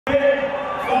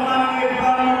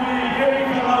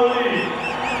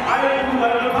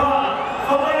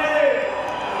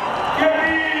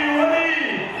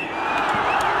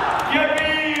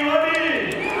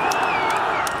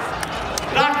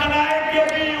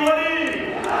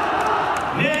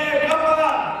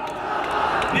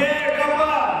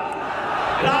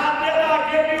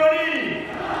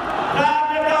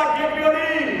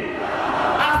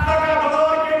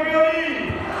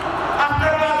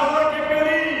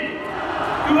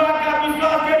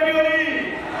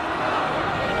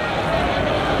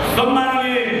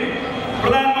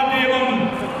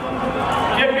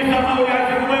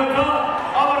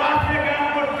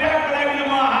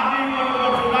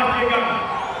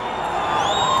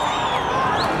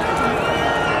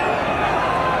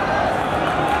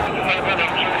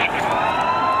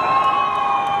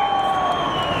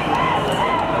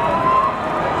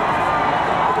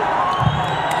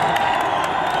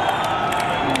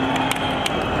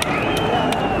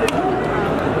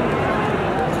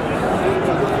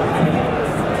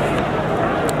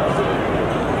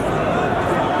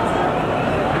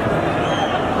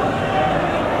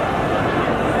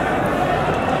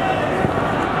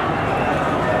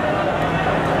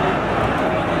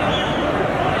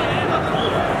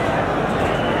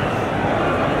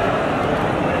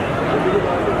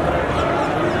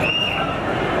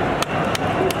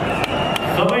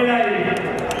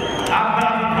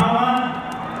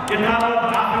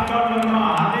यथावत आक्रमणमा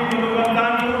हार्दिक अनुरोध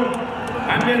चाहन्छु।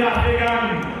 हामीले राष्ट्रिय गान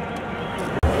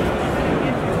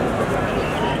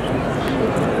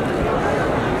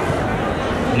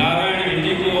नारायण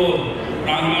हिन्दीको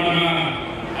प्राङ्गणमा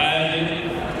आयोजित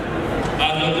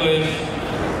आजको यस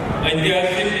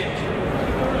ऐतिहासिक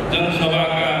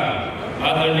जनसभाका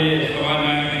आदरणीय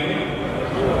सभानायकहरू,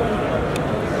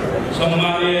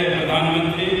 सम्मानीय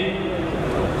प्रधानमन्त्री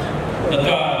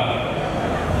तथा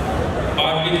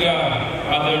पार्टीका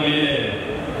आदरणीय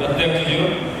अध्यक्षज्यू,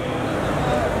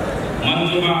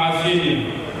 मञ्चमा आसीन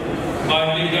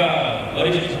पार्टीका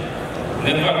वरिष्ठ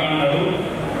नेतागणहरू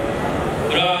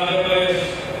र आजको यस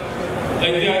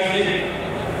ऐतिहासिक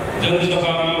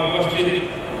जनसभामा उपस्थित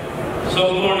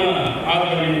सम्पूर्ण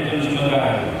आदरणीय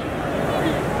जनसमुदायहरू,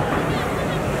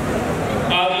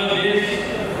 आज देशमा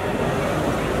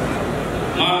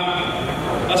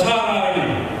असाधारण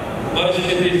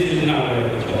परिस्थिति सिर्जना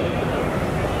भएको छ।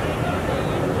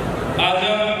 आज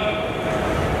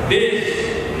देश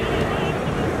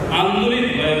आन्दोलित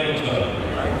भएको छ।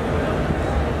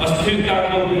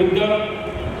 अस्थिरताको विरुद्ध,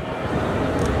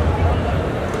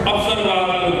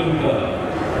 अवसरवादको विरुद्ध।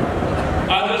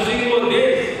 आज सिंहको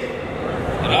देश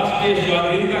राष्ट्रिय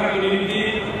स्वाधीनताको निम्ति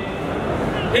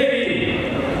फेरि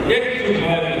एकजुट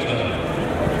भएको छ।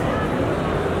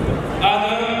 आज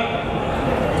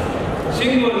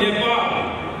सिंहको नेपाल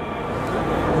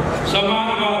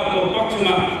समाजवादको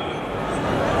पक्षमा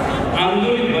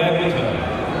आन्दोलित भएको छ।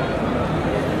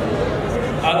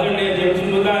 आदरणीय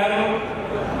जनसमुदायहरू,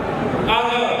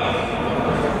 आज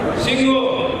सिंहको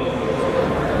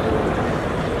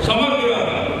समग्र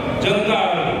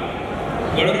जनताहरू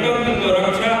गणतन्त्रको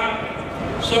रक्षा,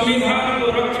 संविधानको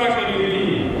रक्षाको निम्ति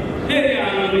फेरि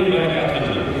आन्दोलित भएका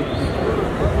छन्।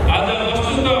 आज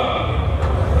वस्तुतः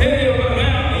फेरि एउटा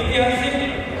नयाँ ऐतिहासिक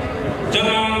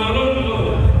जनआन्दोलनको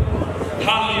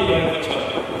थालनी भएको छ।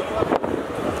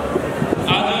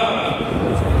 आज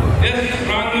यस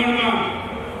प्राङ्गणमा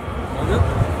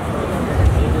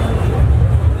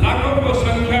लाखौँको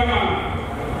सङ्ख्यामा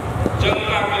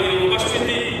जनताको यो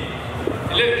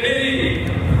उपस्थितिले फेरि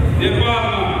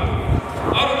नेपालमा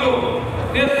अर्को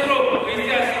तेस्रो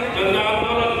ऐतिहासिक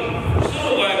जनआन्दोलन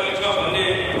सुरु भएको छ भन्ने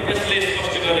यसले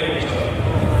स्पष्ट गरेको छ।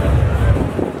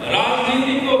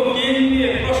 राजनीतिको केन्द्रीय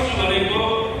प्रश्न भनेको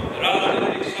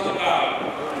राजनीतिक सत्ता।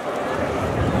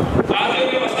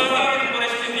 आजको असाधारण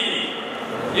परिस्थिति,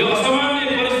 यो असामान्य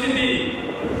परिस्थिति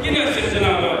किन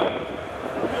सिर्जना भयो?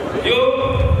 यो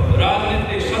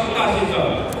राजनीतिक सत्तासित,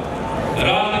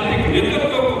 राजनीतिक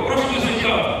नेतृत्वको प्रश्नसित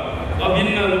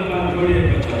अभिन्न रूपमा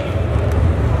जोडिएको छ।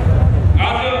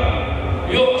 आज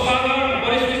यो असाधारण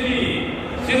परिस्थिति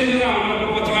सिर्जना हुनको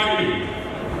पछाडि,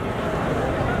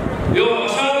 यो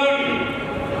असाधारण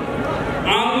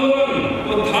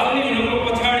आन्दोलनको थालनी हुनुको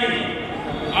पछाडि,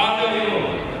 आज यो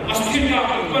अस्थिरता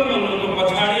उत्पन्न हुनुको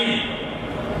पछाडि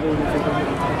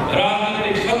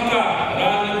राजनीतिक सत्ता,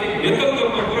 राजनीतिक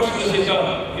नेतृत्वको प्रश्नसित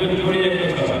यो जोडिएको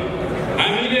छ।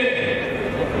 हामीले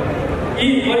यी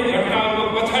परिघटनाहरूको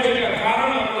पछाडिका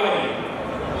कारणहरूलाई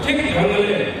ठिक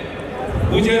ढङ्गले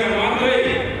बुझेर मात्रै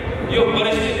यो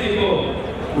परिस्थितिको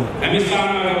हामी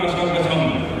सामना गर्न सक्दछौँ।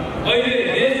 अहिले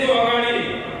देशको अगाडि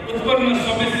उत्पन्न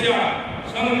समस्या,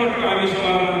 सङ्कटको हामी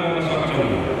समाधान गर्न सक्छौँ।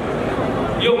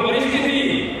 यो परिस्थिति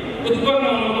उत्पन्न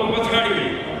हुनुको पछाडि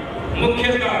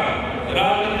मुख्यतः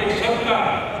राजनीतिक सत्ता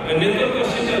र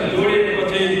नेतृत्वसित जोडिएको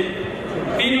चाहिँ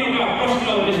तीनवटा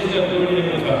प्रश्नहरूसित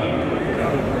जोडिएको छ।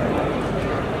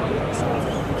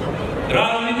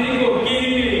 राजनीतिको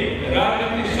केन्द्रीय,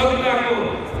 राजनीतिक सत्ताको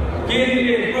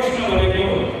केन्द्रीय प्रश्न भनेको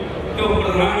त्यो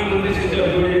प्रधानमन्त्रीसित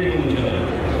जोडिएको हुन्छ।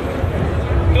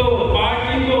 त्यो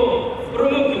पार्टीको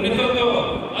प्रमुख नेतृत्व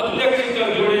अध्यक्षसित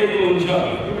जोडिएको हुन्छ।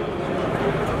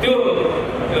 त्यो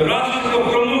राष्ट्रको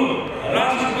प्रमुख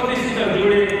राष्ट्रपतिसित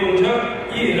जोडिएको हुन्छ।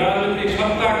 यी राजनीतिक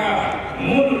सत्ताका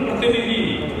मूल प्रतिनिधि,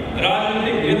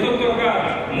 राजनीतिक नेतृत्वका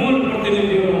मूल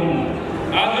प्रतिनिधिहरू हुन्।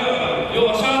 आज यो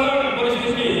असाधारण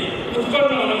परिस्थिति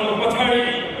उत्पन्न हुनुको पछाडि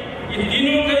यी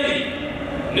तीनवटै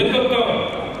नेतृत्व,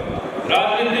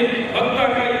 राजनीतिक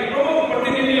सत्ताका प्रमुख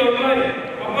प्रतिनिधिहरूलाई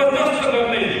अपदस्थ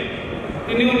गर्ने,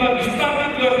 तिनीहरूलाई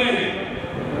विस्थापित गर्ने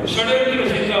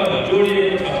षड्यन्त्रसित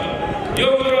जोडिएको छ। यो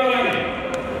कुरालाई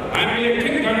हामीले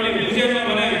ठिक ढङ्गले बुझेन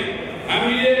भने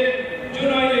हामीले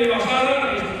जुन अहिले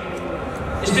असाधारण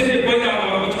स्थिति पैदा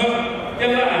भएको छ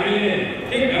त्यसलाई हामीले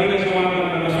ठिक ढङ्गले समाधान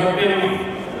गर्न सक्दैनौँ।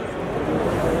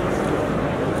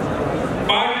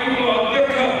 पार्टीको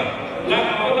अध्यक्षलाई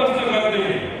अपदस्थ गर्ने,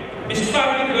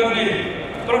 विस्थापित गर्ने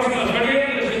प्रश्न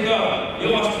षड्यन्त्रसित यो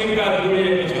अस्थिरता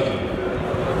जोडिएको छ।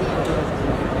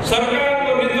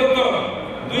 सरकारको नेतृत्व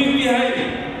 2/3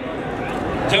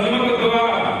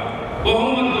 जनमतद्वारा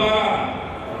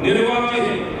निर्वाचित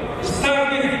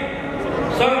स्थापित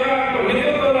सरकारको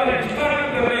नेतृत्वलाई विस्थापित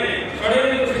गर्ने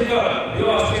षड्यन्त्रसित यो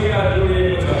अस्थिरता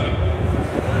जोडिएको छ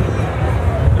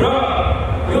र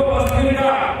यो अस्थिरता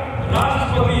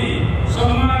राष्ट्रपति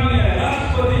सम्माननीय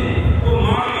राष्ट्रपतिको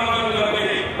माग गर्ने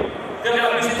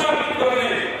त्यसलाई विस्थापित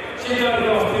गर्नेसित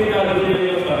यो अस्थिरता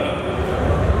जोडिएको छ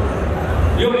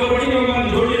यो प्रतिगमन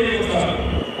जोडिएको छ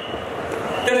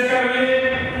त्यसकारणले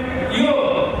यो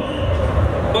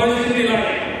परिस्थितिलाई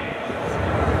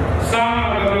सामना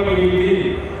गर्नको निम्ति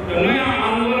नयाँ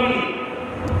आन्दोलन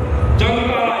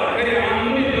जनतालाई फेरि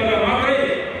आन्दोलित गरेर मात्रै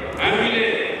हामीले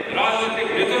राजनीतिक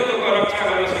नेतृत्वको रक्षा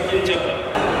गर्न सकिन्छ।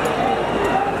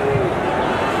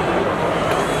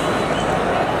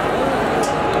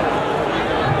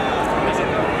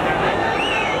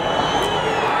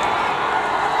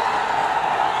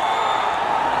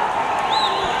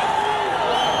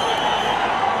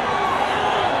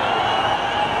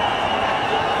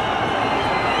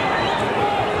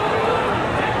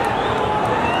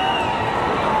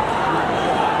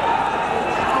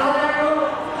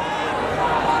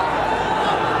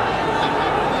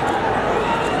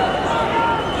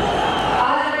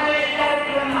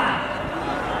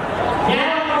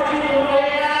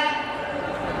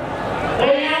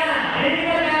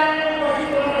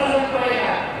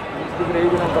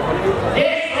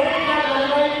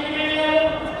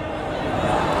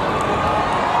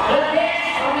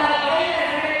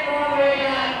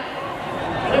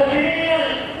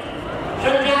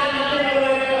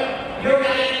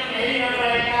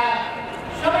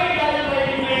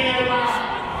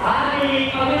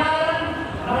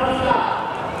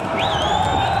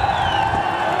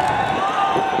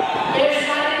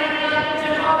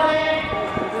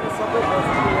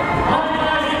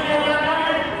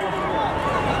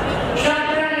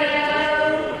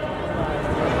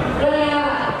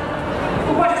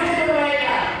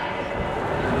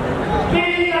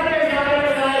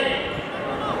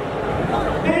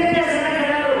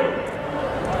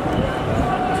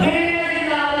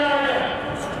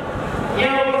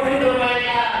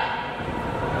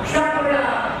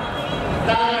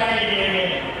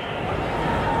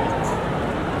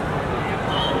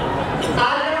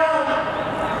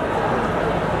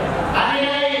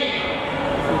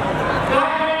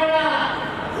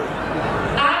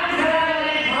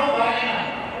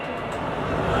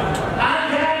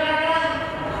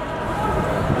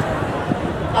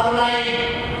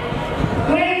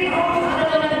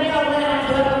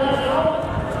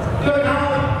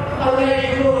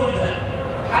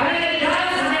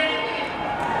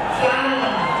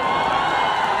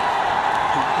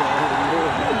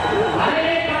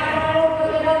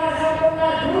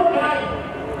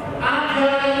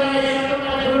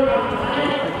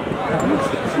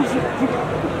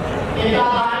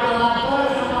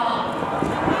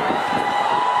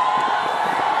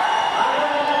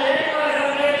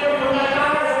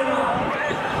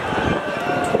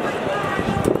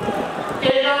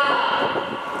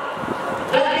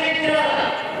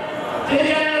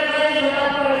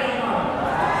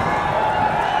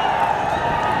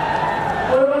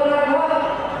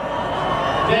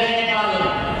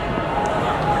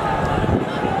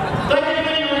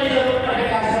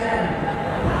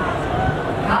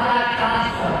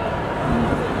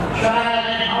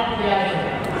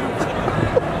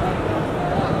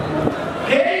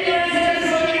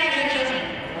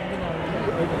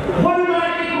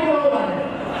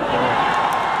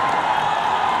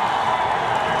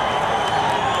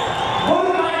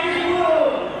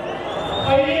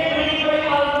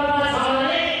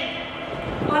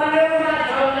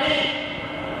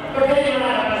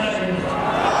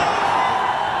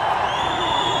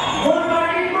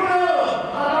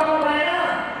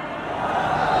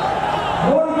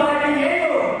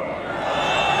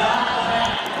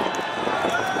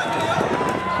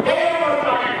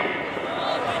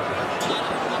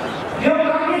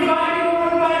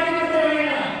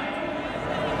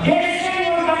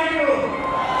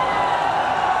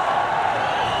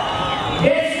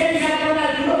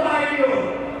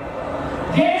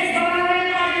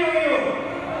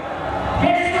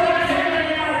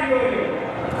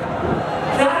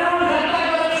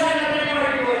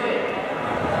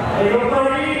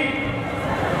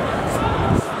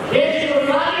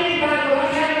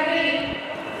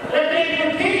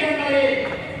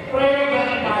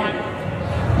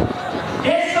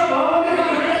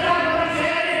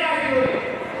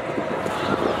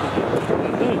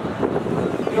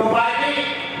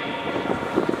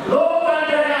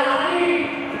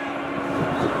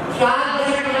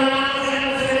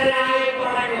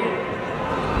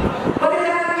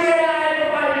 परिणाम लिएर आएको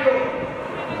पार्टी हो।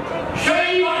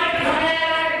 सही बाटो खनाएर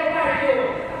आएको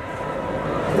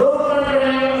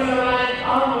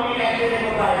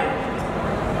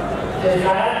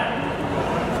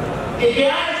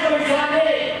इतिहास को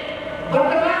हिसाबले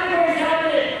वर्तमान को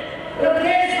हिसाबले र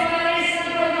देश बनाउने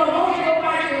संकल्प मुख्य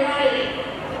पार्टी बनाए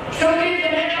संयुक्त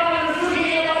नेपाल अनुसूचित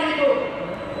नेपालीको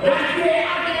राष्ट्रिय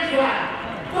आकांक्षा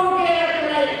तोकेर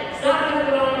त्यसलाई सार्थक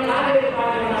बनाउन लागेको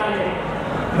पार्टी बनाए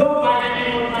यो पार्टी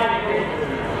पार्टीको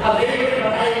अब एक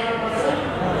बधाई गर्नुपर्छ।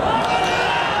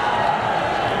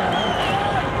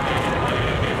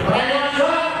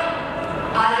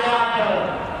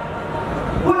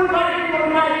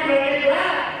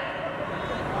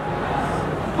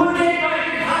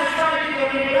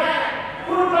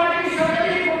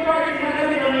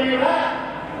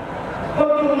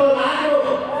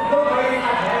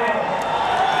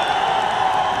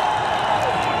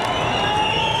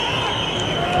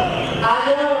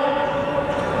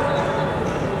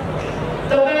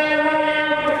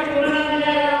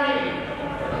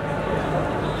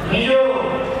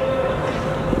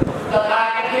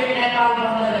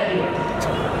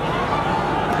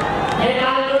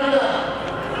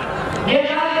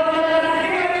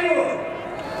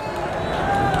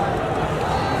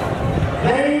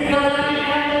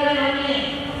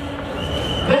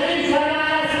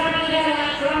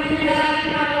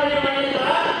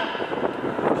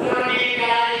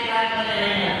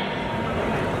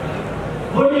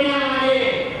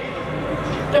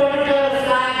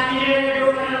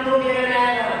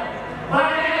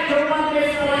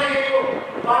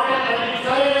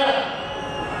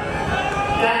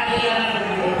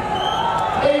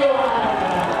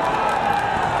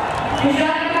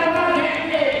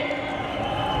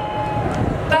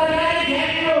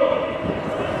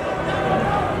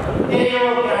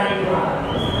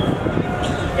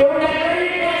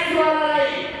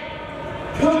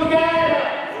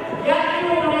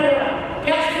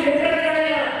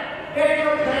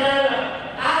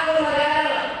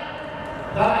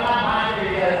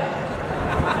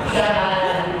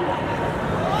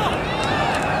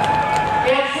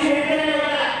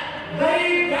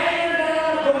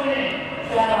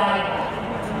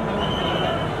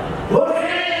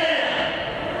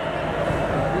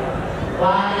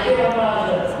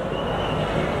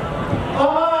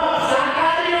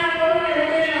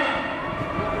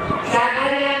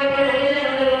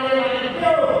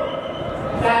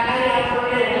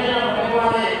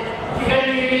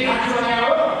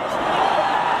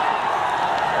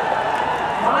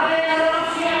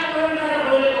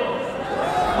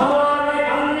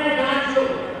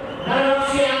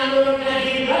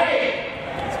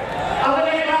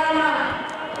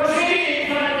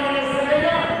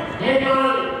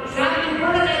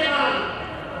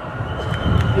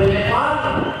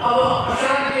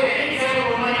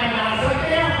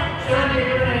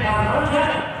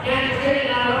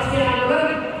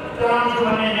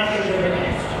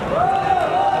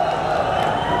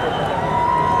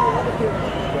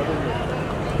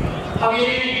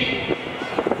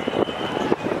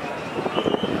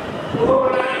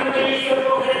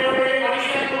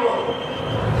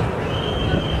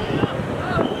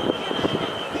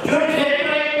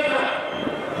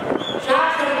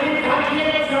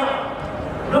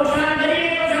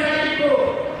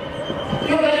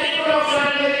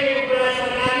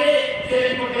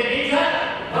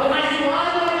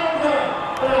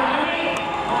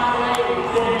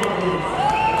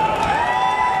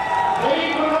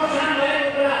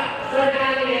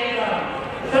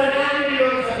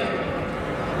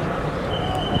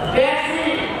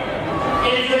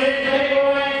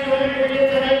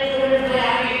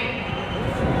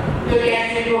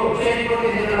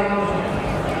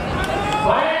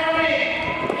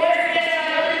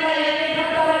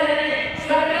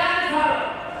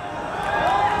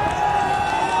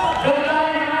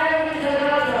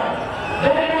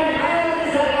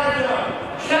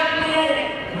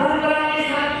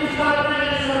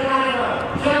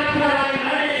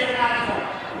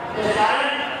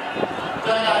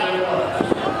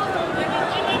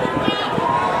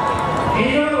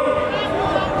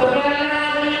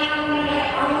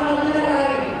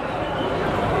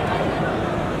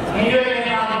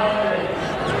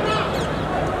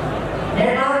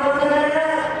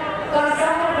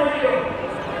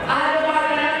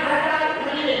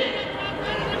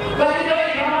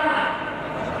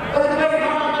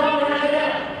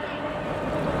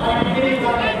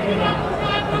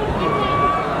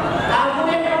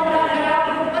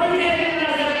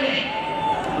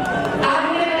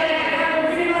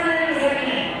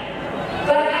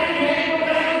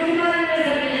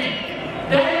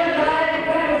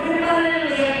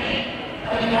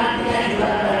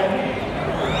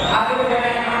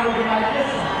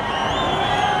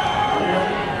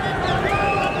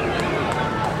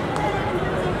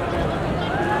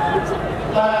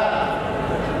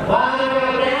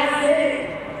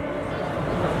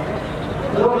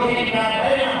 रोकिने कुरा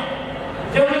होइन।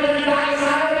 जब जनताको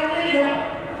सागर हुँदैछ,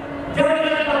 जब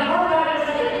जनता मतबाट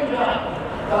सकेको हुन्छ,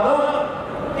 तब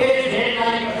त्यस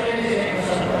भेदलाई कसैले सेक्न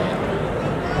सक्दैन।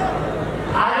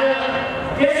 आज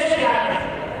त्यसै कारण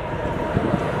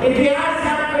इतिहास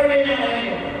कहिले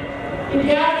नभएको,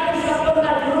 इतिहासको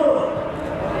सबभन्दा ठुलो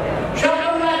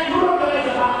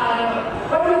जनसभा आज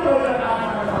पहिलोपल्ट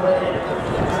काठमाडौँमा भयो।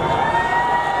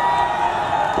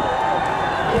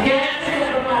 इतिहासको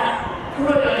सबभन्दा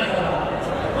ठुलो जनसभा।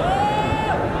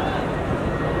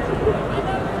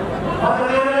 म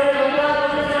तपाईँलाई धन्यवाद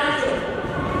भन्न चाहन्छु,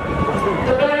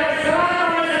 तपाईँलाई सवाल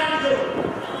गर्न चाहन्छु,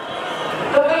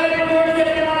 तपाईँको यो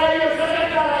चेतनालाई, यो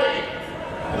सजगतालाई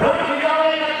भ्रम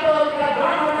भिजाउने तत्त्वहरूका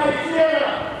भ्रमहरूलाई सुनेर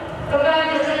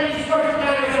तपाईँको सबै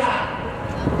स्पष्टताका साथ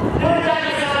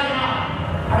जनताका साथमा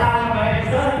अडाउनु भएको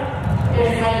छ,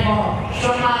 त्यसलाई म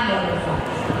सम्मान गर्न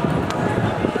चाहन्छु।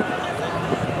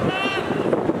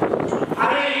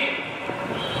 हामी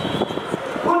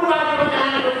कुन बाटोमा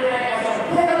जान खोजिरहेका छौँ,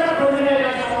 के गर्न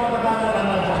खोजिरहेका छौँ म तपाईँलाई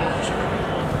भन्न चाहन्छु।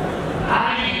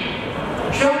 हामी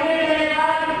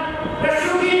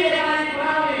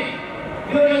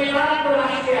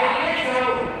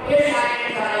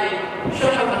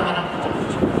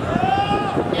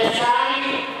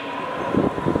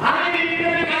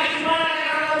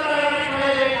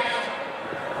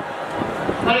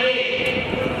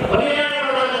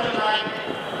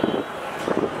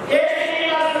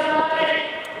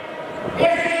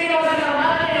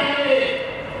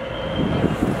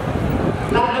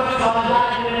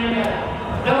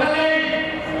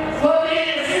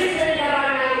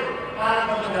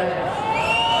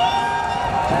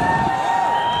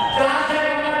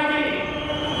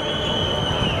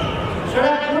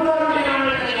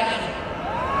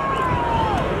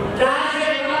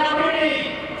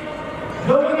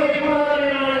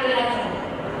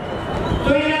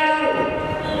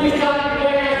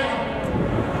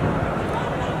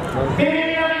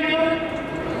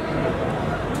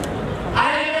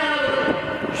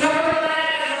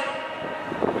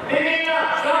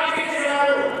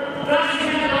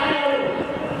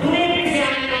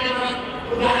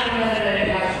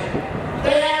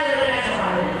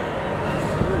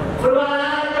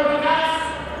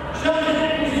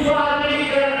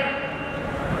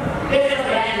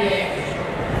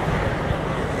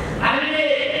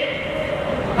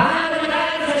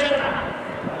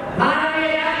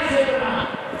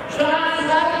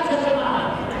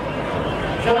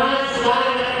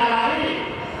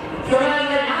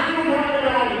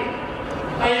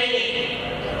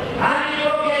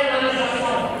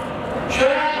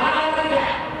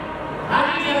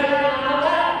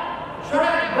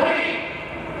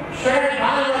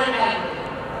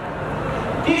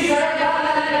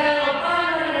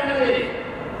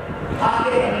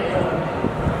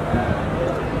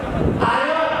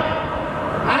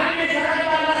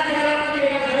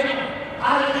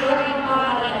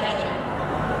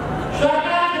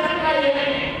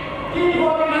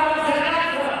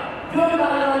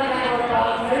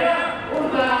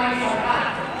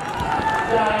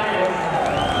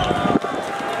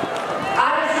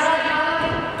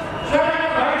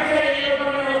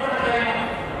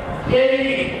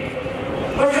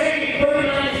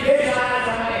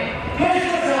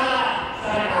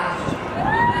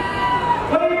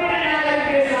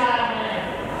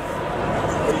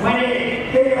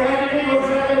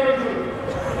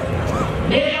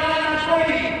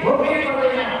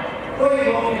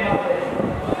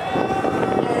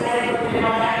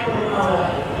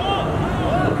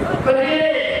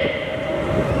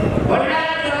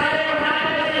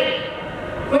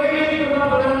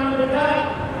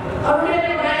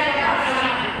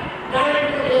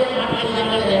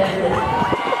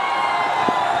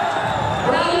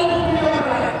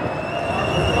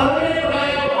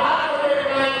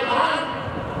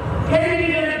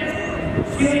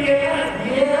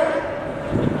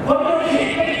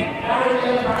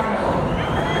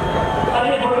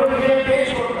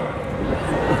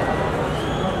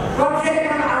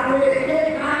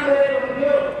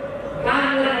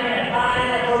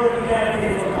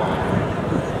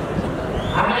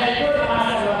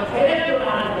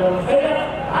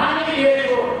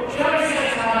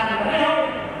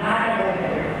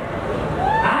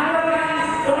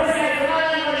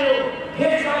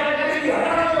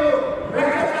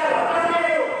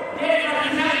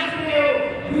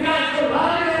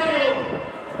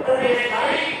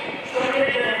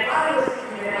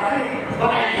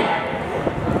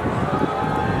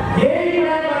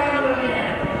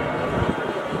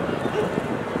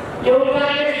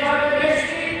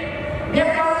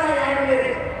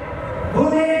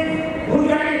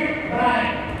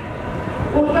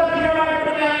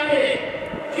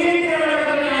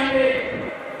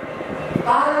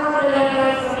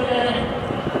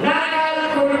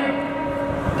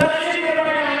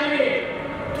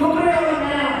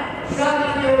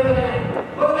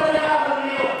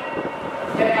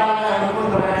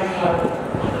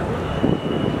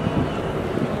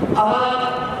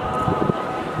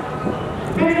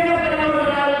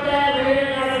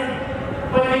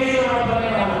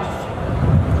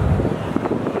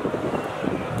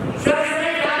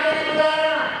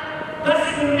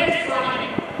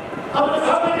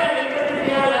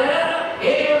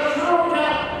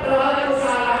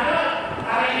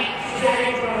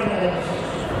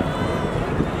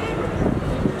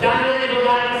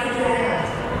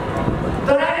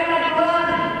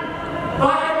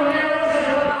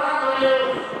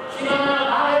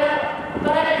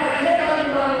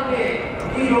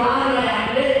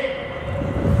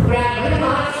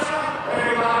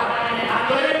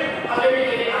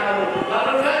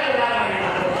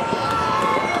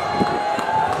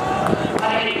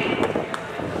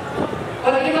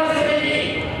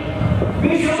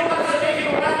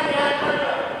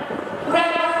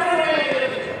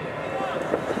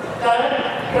तर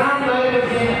काम गरेको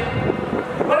थिएन।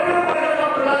 पहिलोपल्ट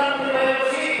प्रधानमन्त्री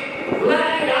भएपछि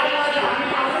उहाँले राजमार्ग हामी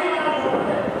आफै बनाउनु पर्छ।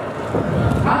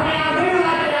 हामी आफै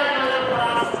उहाँले राजमार्ग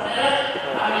बनाउनु भनेर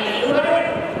हामीले सुरु गऱ्यौँ।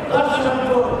 10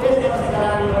 वर्षको देशवासी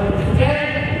गराउनु गरेको थियो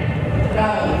र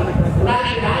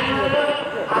उहाँले राजमार्ग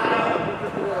आफ्नो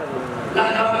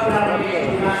लगभग पुरा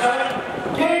भइसकेको छ।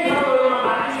 केही ठाउँहरूमा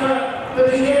बाँकी छ, त्यो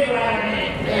सिधै पुरा गर्ने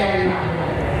तयारीमा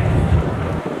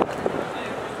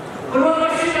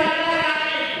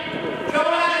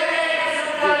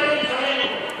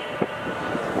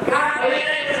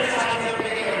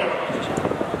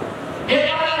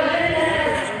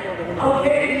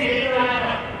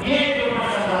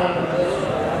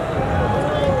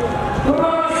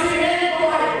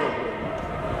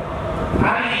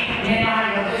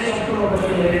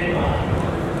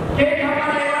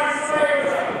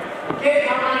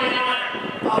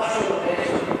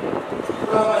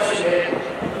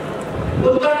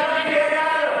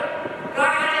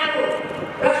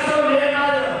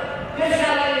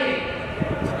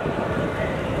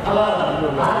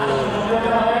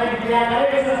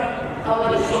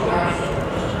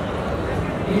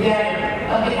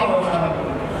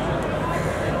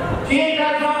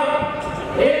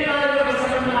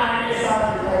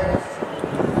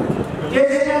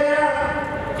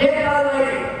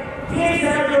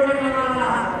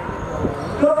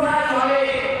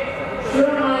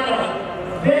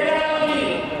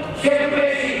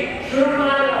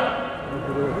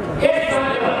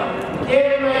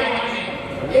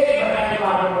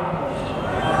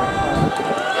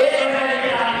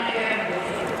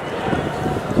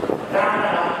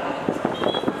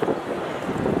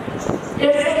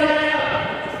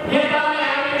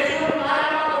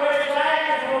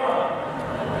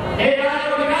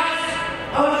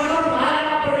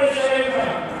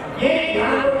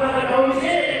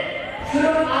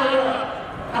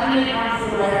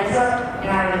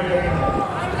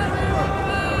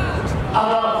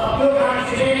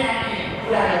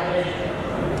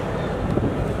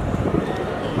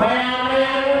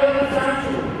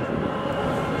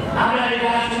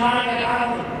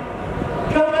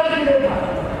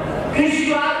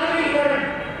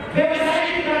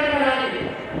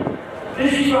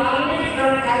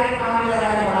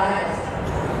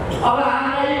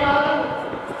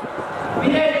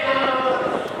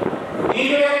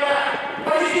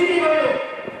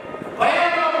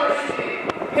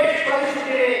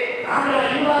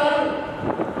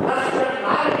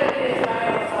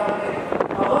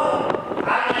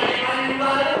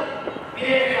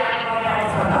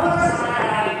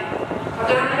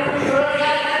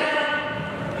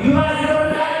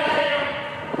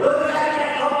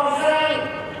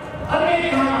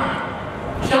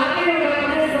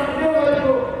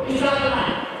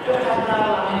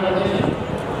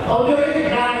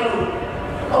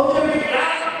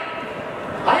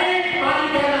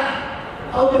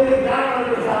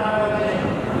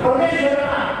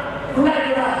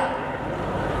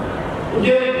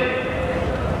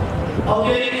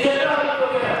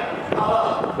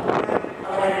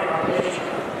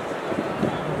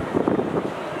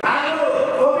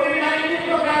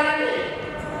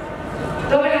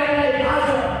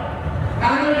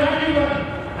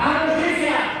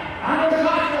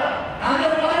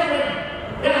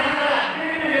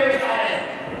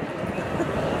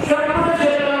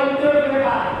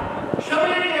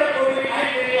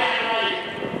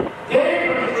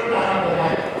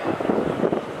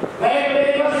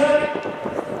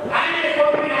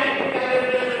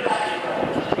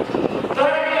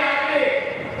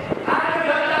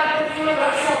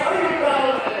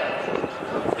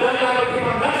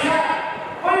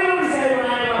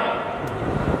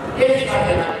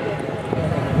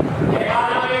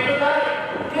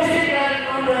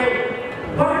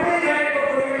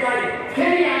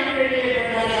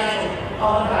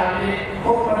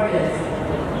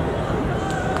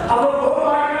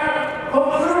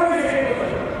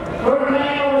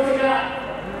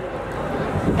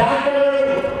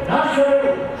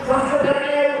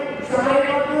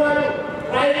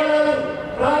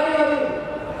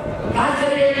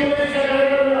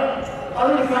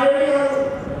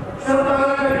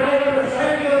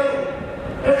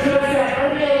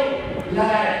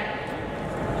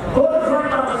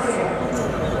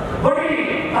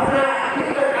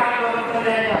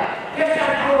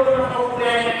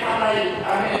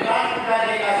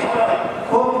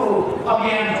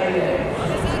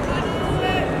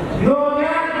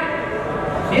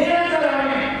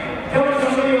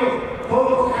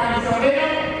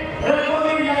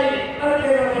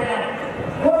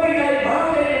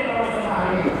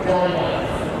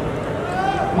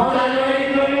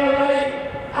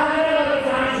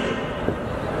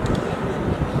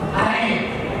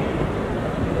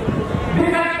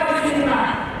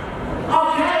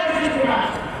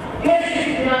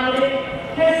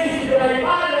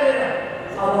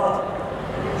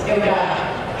एउटा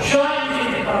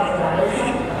सहनशील तर्फ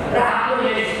जाँदैछौँ र हाम्रो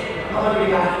देश अब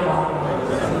विकासको बाटोमा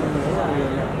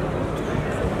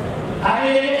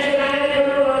हामीले देशको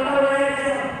नागरिकहरूको भर्ना बनाएका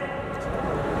छौँ।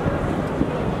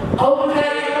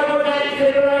 औपचारिक अनौपचारिक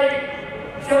क्षेत्रलाई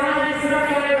सामाजिक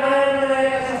सुरक्षाले बारेमा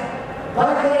लगाएका छौँ।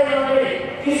 भर्खरै मात्रै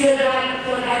 30,000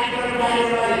 सरकारी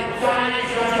कर्मचारीहरूलाई सामाजिक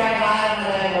सुरक्षाका बारेमा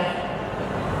लगाएका छौँ।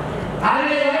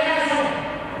 हामीले भनेका छौँ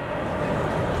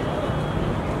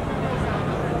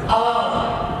अब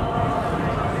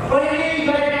पहिले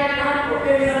गरेका कामको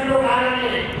पेन्सनको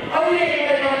कारणले अहिले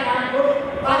गरेका कामको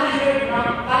पारिश्रमिक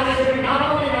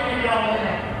नपाउने भन्ने कुरा हुँदैन।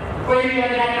 पहिले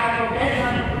गरेका कामको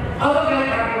पेन्सन अबका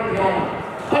कामको ज्यान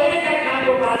अहिलेका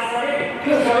कामको पारिश्रमिक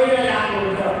त्यो सबैलाई लागु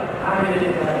हुन्छ। हामीले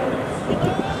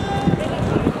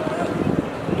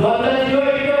द्वन्द्व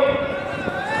थियो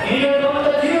हिजो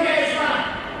द्वन्द्व थियो यसमा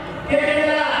त्यति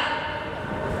बेला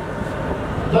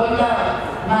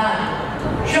द्वन्द्वमा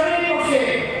सबै पक्ष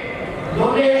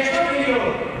द्वन्द्व यस्तो थियो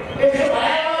यस्तो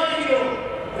भयावह थियो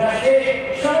र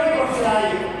सबै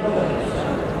पक्षलाई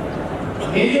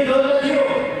हिजो द्वन्द्व थियो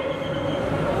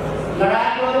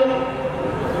लडाकुहरू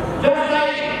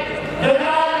जसलाई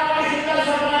जनतासित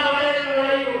सपना गरेर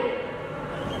लडाइयो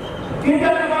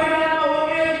तिनीहरू मैदानमा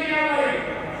उभिएर किनभने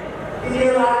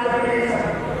तिनीहरू आज गरिरहेछ।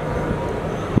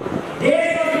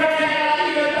 देशको सुरक्षाका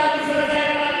लागि जनताको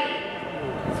सुरक्षाका लागि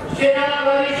सेनामा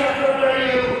गरी शस्त्र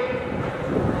प्रहरीहरू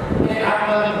काम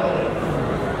गर्नुपर्यो।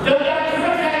 जनताको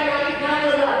सुरक्षाका लागि काम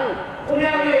गर्दा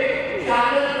उनीहरूले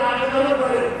शहादत प्राप्त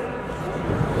गर्नुपर्यो।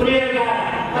 उनीहरूका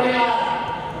परिवार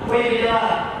कोही विधवा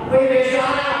कोही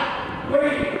बेसहारा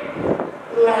कोही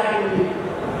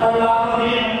अल्लाहको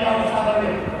नियमको अवस्था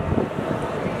बन्यो।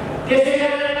 त्यसै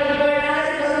गरेर कतिपय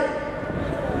नागरिकहरू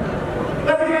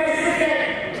कतिपय शिक्षक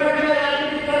कतिपय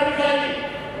राजनीतिक कर्मचारी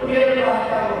उनीहरूको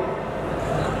हत्या हो।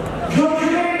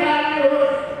 जुनसुकै कारणले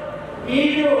होस् यी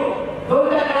जो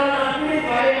द्वन्द्वकालमा पीडित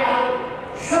भएकाहरू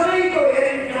सबैको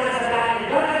हेरविचार सरकारले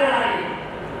गर्नका लागि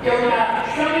एउटा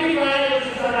समिति बनाएको छ।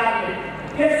 सरकारले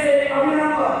त्यसले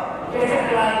अभिनव यस्ता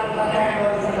कुराहरूको तथ्याङ्क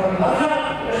गर्न सक्नुपर्छ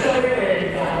र सबैको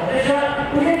हेरविचार गर्दैछ।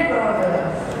 कुनै प्रवर्तन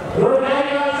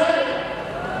रोजगारी अवसर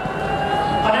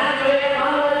अनाज भएका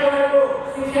बालबालिकाहरूको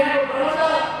शिक्षाको प्रबन्ध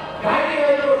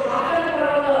घाइतेहरूको स्वास्थ्यको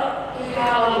प्रबन्ध यी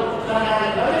कामहरू सरकारले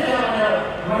गर्दैछ भनेर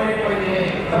मैले पहिले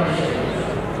भनिसकेको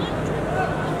छु।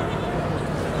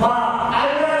 म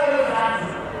आग्रह गर्न चाहन्छु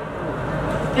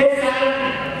त्यसकारण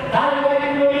दाजुभाइ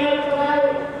दिदीबहिनीहरू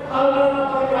तपाईँहरू अल्पमा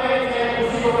परिरहेको छ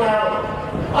खुसीको कुरा हो।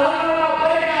 अल्पमा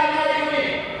परेकाहरूलाई पनि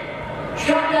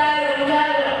सम्झाएर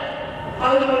बुझाएर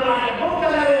अल्पबाट मुक्त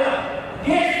गरेर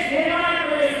देश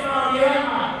निर्माणको यसमा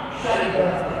अभियानमा सरिक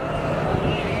गर्छ।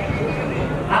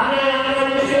 हाम्रा राम्रा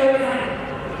विषयहरू छन्।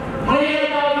 मैले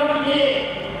एउटा अवसर दिएँ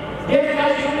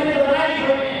देशलाई समृद्ध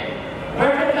बनाइछोड्ने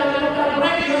भ्रष्टाचार मुक्त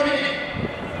बनाइछोड्ने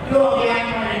त्यो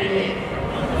अभियानमा मैले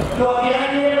त्यो अभियान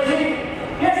लिएपछि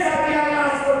यस अभियानलाई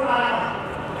असफल पार्न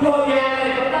त्यो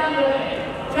अभियानलाई बदनाम गर्ने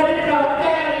चरित्र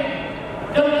हत्या गर्ने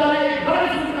जनतालाई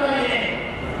गलत सूचना दिने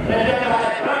र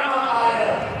जनतालाई भ्रममा पारेर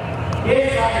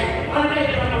देशलाई अन्य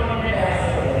क्रममा बनाउने प्रयास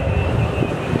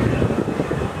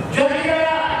जति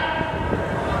बेला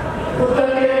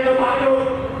उत्तरतिरको बाटो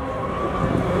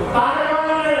पार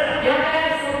गर्न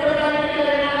यातायात सुविधा मिलेर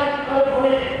नागरिकहरू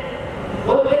खोले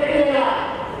हो त्यति बेला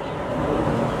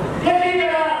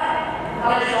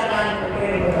मलाई सरकारको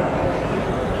प्रेरणा छ।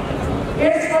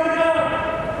 यसपल्ट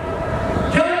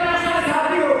जनभाषा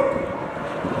छापियो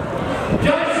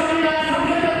जन संविधान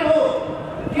संशोधन हो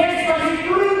त्यसपछि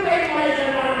तुरुन्तै मलाई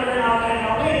सरकारमा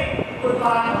नआउने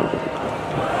उत्पादन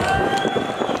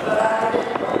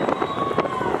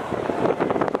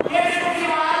त्यसपछि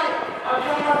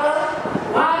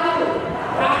उहाँहरू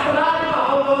राष्ट्रवादको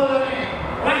हाउभाउ गर्ने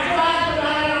राष्ट्रवादको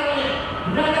नारा गर्ने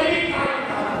नगरी काम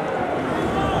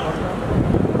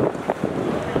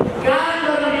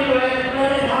गर्ने भएर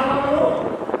उनीहरूले थाहा पाउनु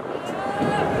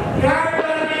काम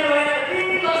गर्ने भएर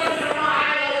 3 वर्षसम्म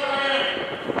आयोजना गरेर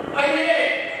अहिले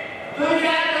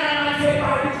 2-4 जना मान्छे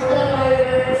पार्टी छोडेर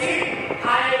गएपछि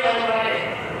आयोजना गरे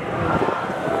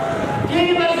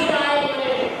 3 वर्ष आयोजना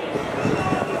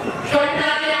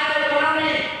सरकारले आयोग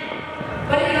बनाउने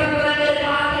परिकल्पनाले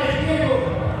पार्टी दिएको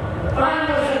 5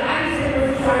 वर्ष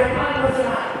नागिसकेपछि 5.5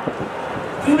 वर्षमा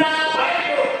चुनाव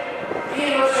भएको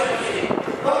 3 वर्षपछि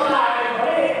बदला आयो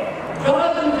भने जब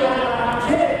 2-4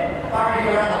 मान्छे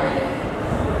पार्टीबाट आए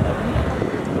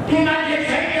ती मान्छे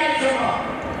छैनसम्म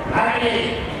हामीले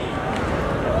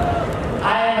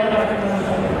आयोजना गर्न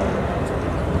सक्यौँ।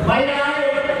 मैले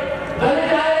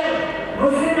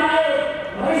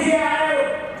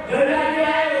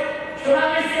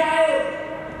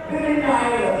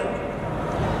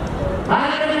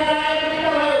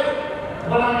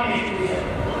बोलाउने स्थिति छ।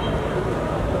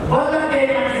 बल्ल केही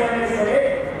मान्छेहरूले सोधे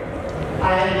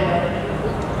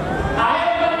आयो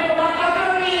भनेको बाटो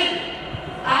नि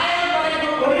आयो भनेको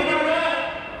भोलिबाट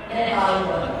नेपाल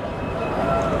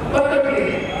कस्तो के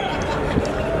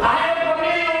आयो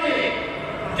भने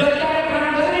जनताको काम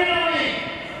गरिरहने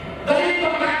दलितको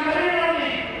काम गरिरहने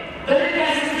दलितका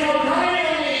समस्या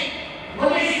उठाइरहने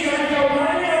मधेसी समस्या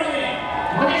उठाइरहने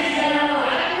मधेसीका नाममा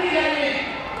राजनीति गर्ने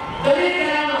दलितका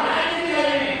नाममा राजनीति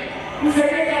गर्ने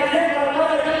कृषकका क्षेत्रमा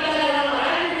जनताका नाममा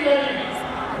राजनीति गर्ने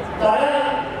तर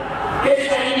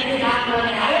त्यसका निम्ति काम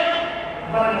गर्ने आयो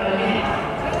गर्ने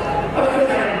कस्तो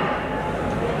छैन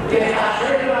त्यसका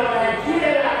क्षेत्रलाई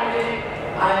चिरेर आउने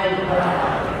आएको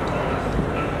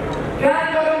काम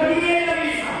गर्न दिएन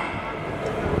बिचमा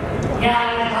यहाँ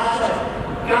थाहा छ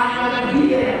काम गर्न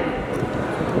दिएन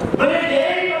मैले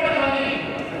धेरैपल्ट भने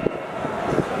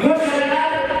यो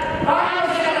सरकार 5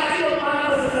 वर्षका लागि 5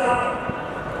 वर्ष छ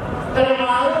तर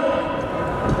उहाँहरू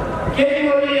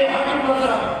केटीहरूले हट्नुपर्छ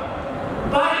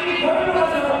पार्टी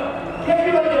छोड्नुपर्छ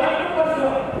केटीहरूले हट्नुपर्छ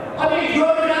अनि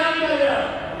योगदान गरेर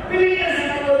विभिन्न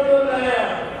संस्थाको जोड गरेर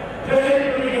जसरी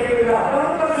पनि केटीहरू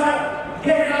हटाउनुपर्छ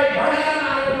त्यसलाई भडामा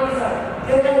हाल्नुपर्छ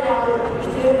त्यसलाई उहाँहरू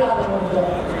स्थिरता बनाउनुहुन्छ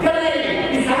त्यसलाई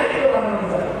विस्तारित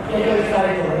बनाउनुहुन्छ त्यसलाई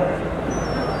विस्तारित हुन्छ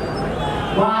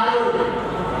उहाँहरू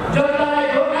जनतालाई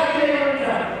धोका दिनुहुन्छ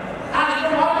आफ्नो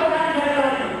मतदानका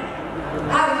लागि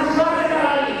आफ्नो स्वार्थका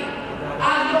लागि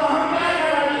आफ्नो अहङ्कारका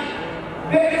लागि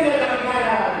व्यक्तिगत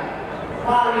अहङ्कारका लागि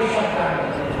उहाँहरूले सरकार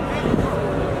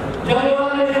जब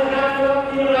उहाँले सरकार चलाउन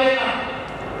दिनु भएन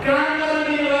काम गर्न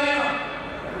दिनु भएन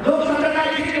लोकतन्त्रलाई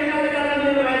ठिक ढङ्गले गर्न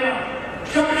दिनु भएन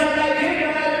संसदलाई ठिक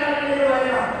ढङ्गले गर्न दिनु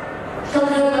भएन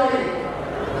संसदलाई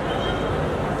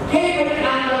केही पनि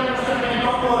काम गर्न सक्ने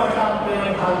नक्को अवस्थामा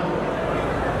पुर्याउन थाल्यो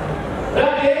र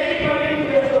धेरैपल्ट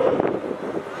जस्तो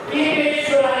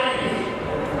टिबेटको राजनीति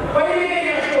पहिले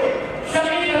जस्तो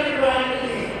संविधानको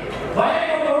राजनीति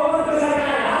भएको बहुमतको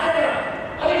सरकार हालेर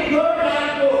अलिक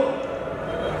योगदानको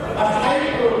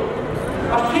अस्थायीको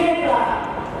अस्थिरता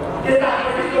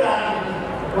त्यतापट्टिको राजनीति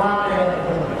उहाँले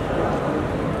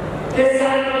त्यस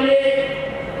कारणले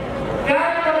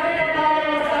काम गर्ने नेपाली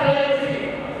अवस्था भएपछि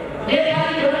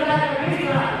नेपाली जनताका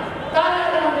बिचमा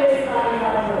तानातना देश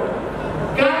पारिरहेको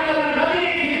काम गर्न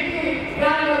नदिने खिड्की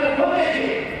काम गर्न खोजेपछि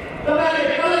तपाईँले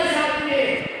कसलाई साथ दिने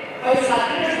पैसा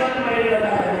दिनुहोस् भन्नु मैले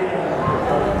गर्दाखेरि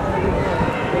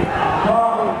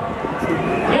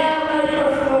यहाँ मलाई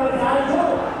प्रश्न गर्न चाहन्छु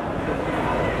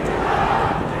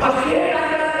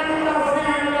अस्थिरताका राजनीतिमा भने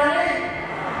हामीलाई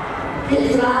के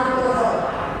चुनाव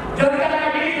जनताका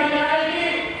बिचमा जाने कि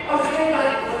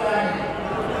अस्थिरताको जाने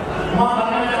म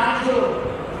भन्न चाहन्छु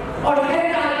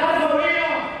अस्थिरता तर्फ होइन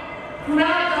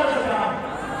चुनाव तर्फ जाउँ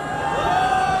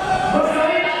म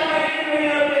सबै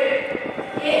दाजुभाइहरूले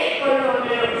एकपल्ट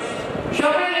भन्नुहोस्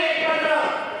सबैले एकपल्ट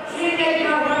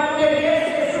सिन्धेमा बस्ने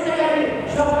देशले सुन्ने गरी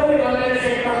सबैले भन्नुहोस्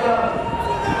एकपल्ट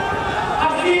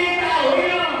अस्थिरता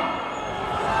होइन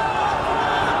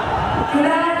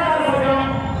चुनाव तर्फ जाउँ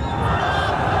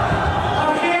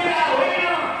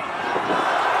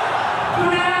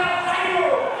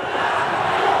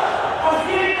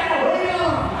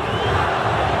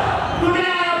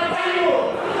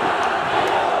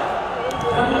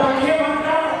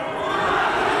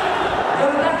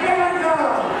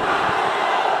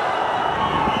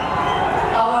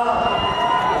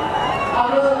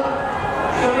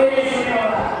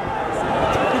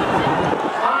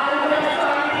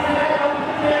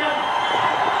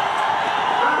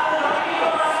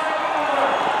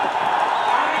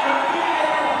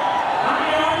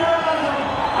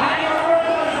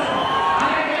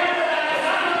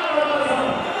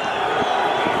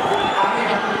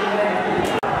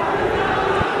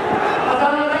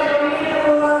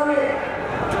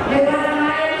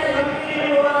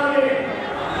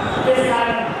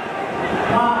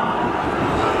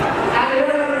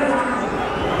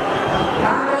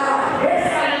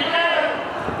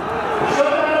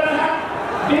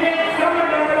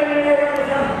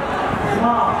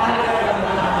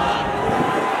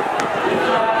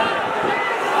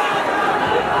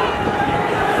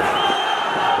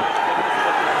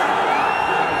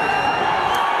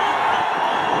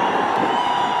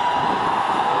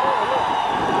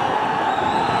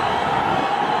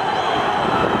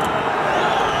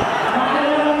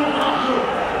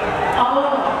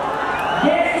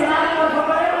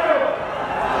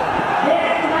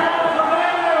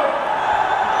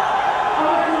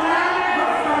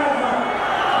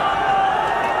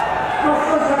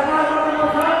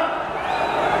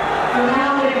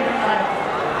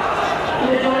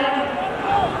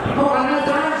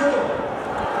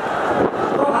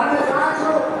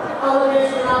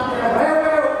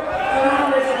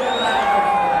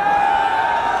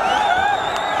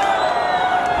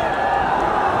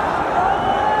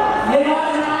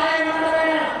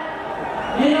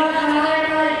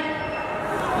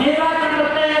निर्वाचनको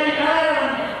तयारी गरेर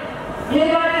भन्ने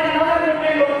निर्वाचन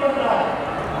नगर्ने लोकतन्त्र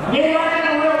निर्वाचन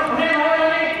हुने भयो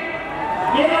भने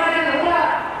निर्वाचन हुँदा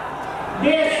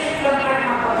देश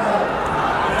सङ्कटमा पर्छ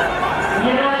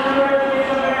निर्वाचनबाट देश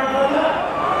सङ्कटमा पर्छ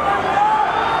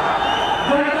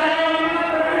जनताले अनुमति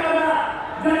गर्नुपर्छ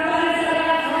जनताले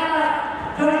सरकार छाड्ला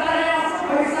जनताले आफ्नो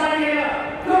फैसला लिएर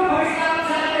त्यो फैसलाको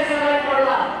साथै सरकार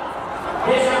पर्ला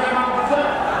देश सङ्कटमा पर्छ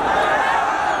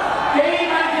केही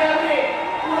मान्छेहरूले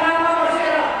पुरानो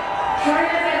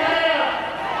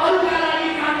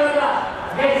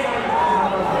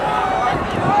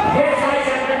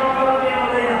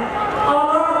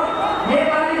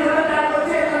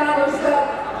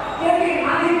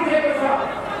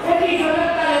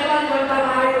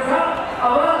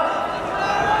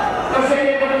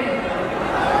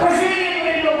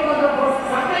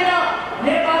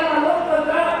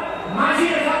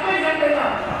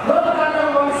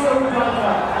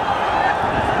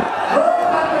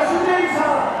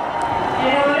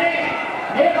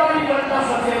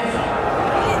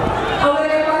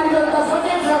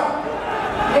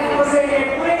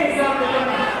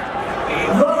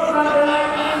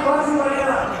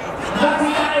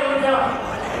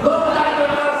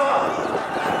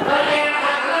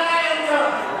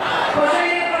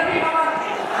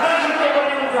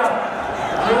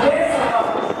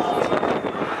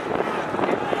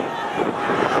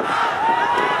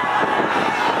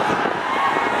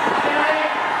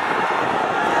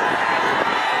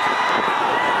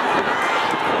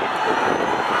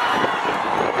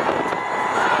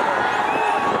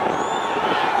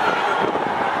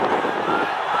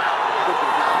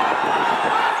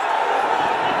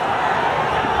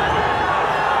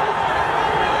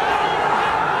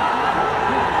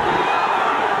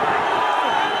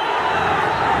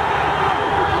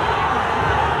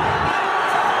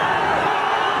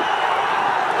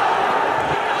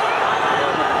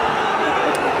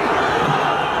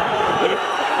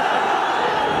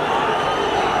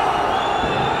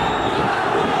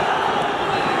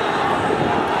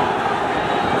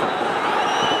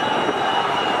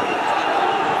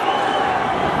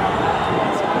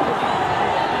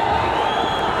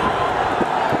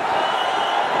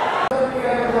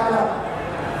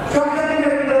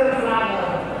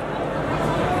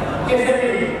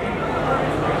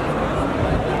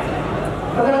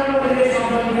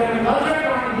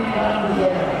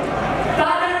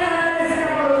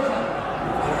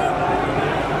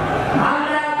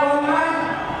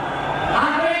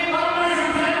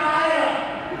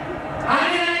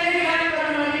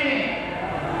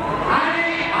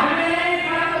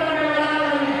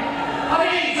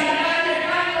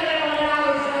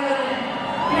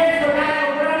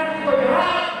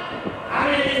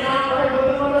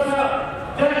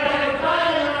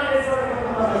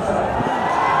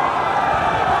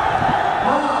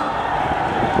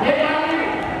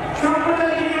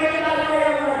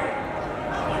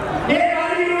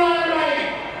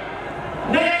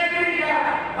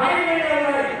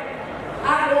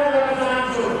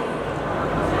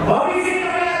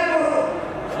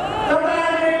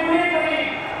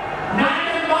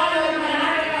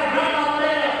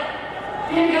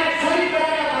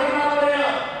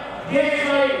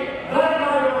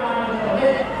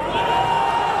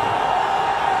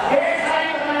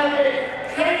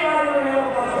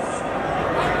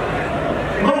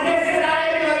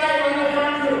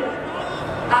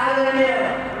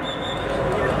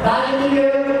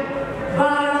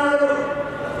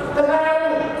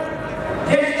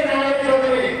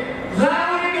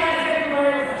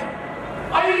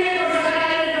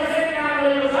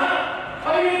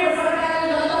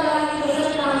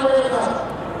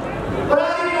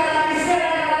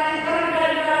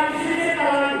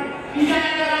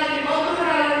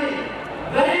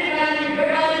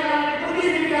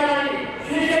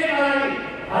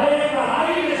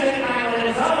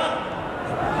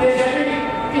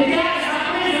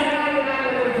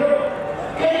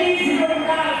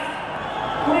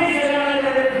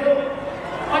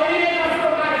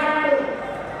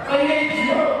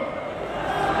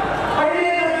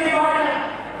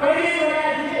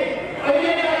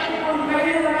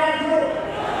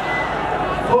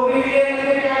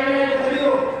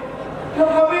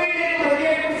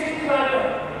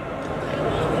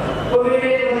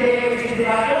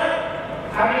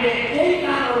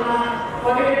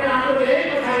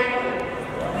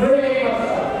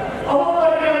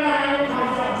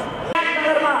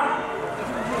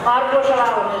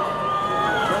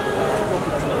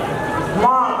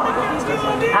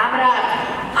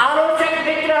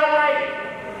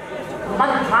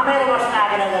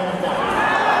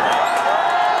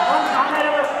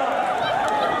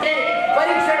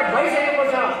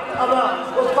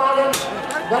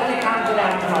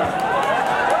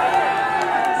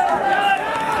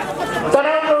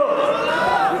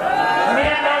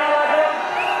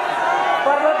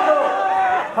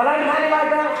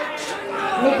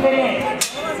निक्लिने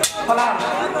फलाम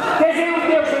त्यसै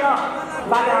उद्योगसँग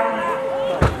बाधा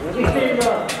स्टिल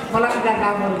र फलामका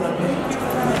कामहरू गर्थे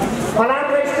फलाम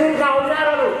र स्टिलका